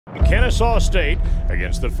Kennesaw State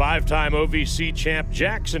against the five-time OVC champ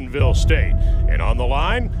Jacksonville State. And on the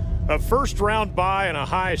line, a first-round bye and a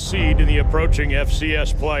high seed in the approaching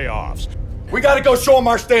FCS playoffs. We got to go show them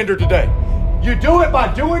our standard today. You do it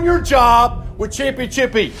by doing your job with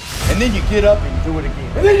championship eat. And then you get up and you do it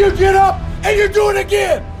again. And then you get up and you do it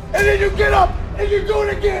again. And then you get up and you do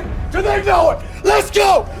it again till they know it. Let's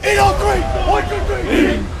go! 8-on-3! 1, 2,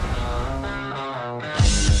 3! Eat.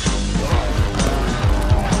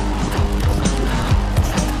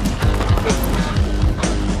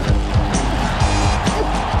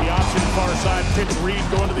 Pitch Reed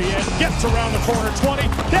going to the end, gets around the corner, 20,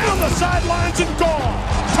 down the sidelines and gone.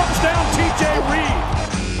 Touchdown, TJ Reed.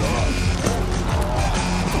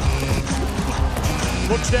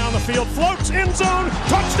 Looks down the field, floats, end zone,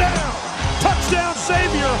 touchdown. Touchdown,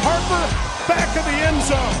 Xavier Harper, back of the end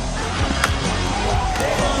zone.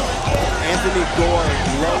 Anthony Gore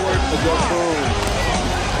lowered the boom.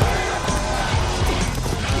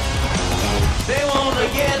 They want to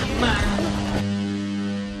get mine.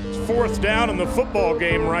 Fourth down in the football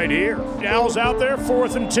game right here. Owls out there,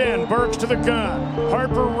 4th and 10. Burks to the gun.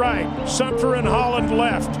 Harper right. Sumter and Holland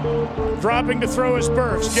left. Dropping to throw is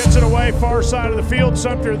Burks. Gets it away, far side of the field.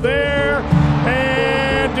 Sumter there.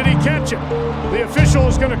 And did he catch it? The official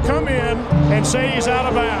is going to come in and say he's out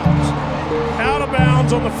of bounds. Out of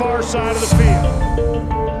bounds on the far side of the field.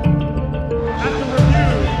 After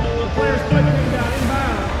review, the player's flipping down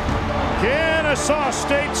inbound. Kennesaw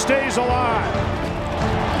State stays alive.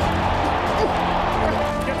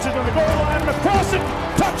 To the goal line, across it,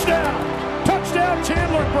 touchdown! Touchdown,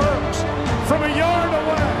 Chandler Burks from a yard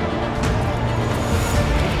away.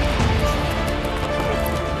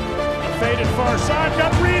 Faded far side,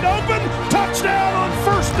 got Reed open, touchdown on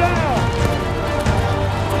first down.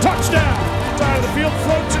 Touchdown, side of the field,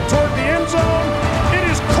 floats it toward the end zone. It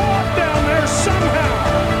is caught down there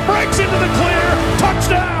somehow, breaks into the clear,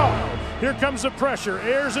 touchdown! Here comes the pressure,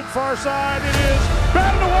 airs it far side, it is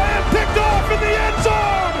batted away and picked off in the end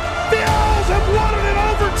zone! The Owls have won it in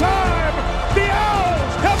overtime! The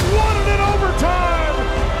Owls have won it in overtime!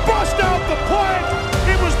 Bust out the plank!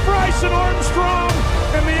 It was Bryson Armstrong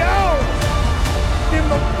and the Owls in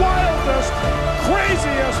the wildest,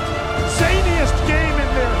 craziest, zaniest game in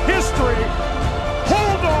their history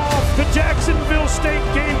hold off the Jacksonville State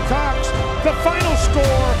Gamecocks. The final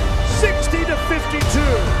score,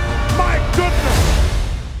 60-52. My goodness!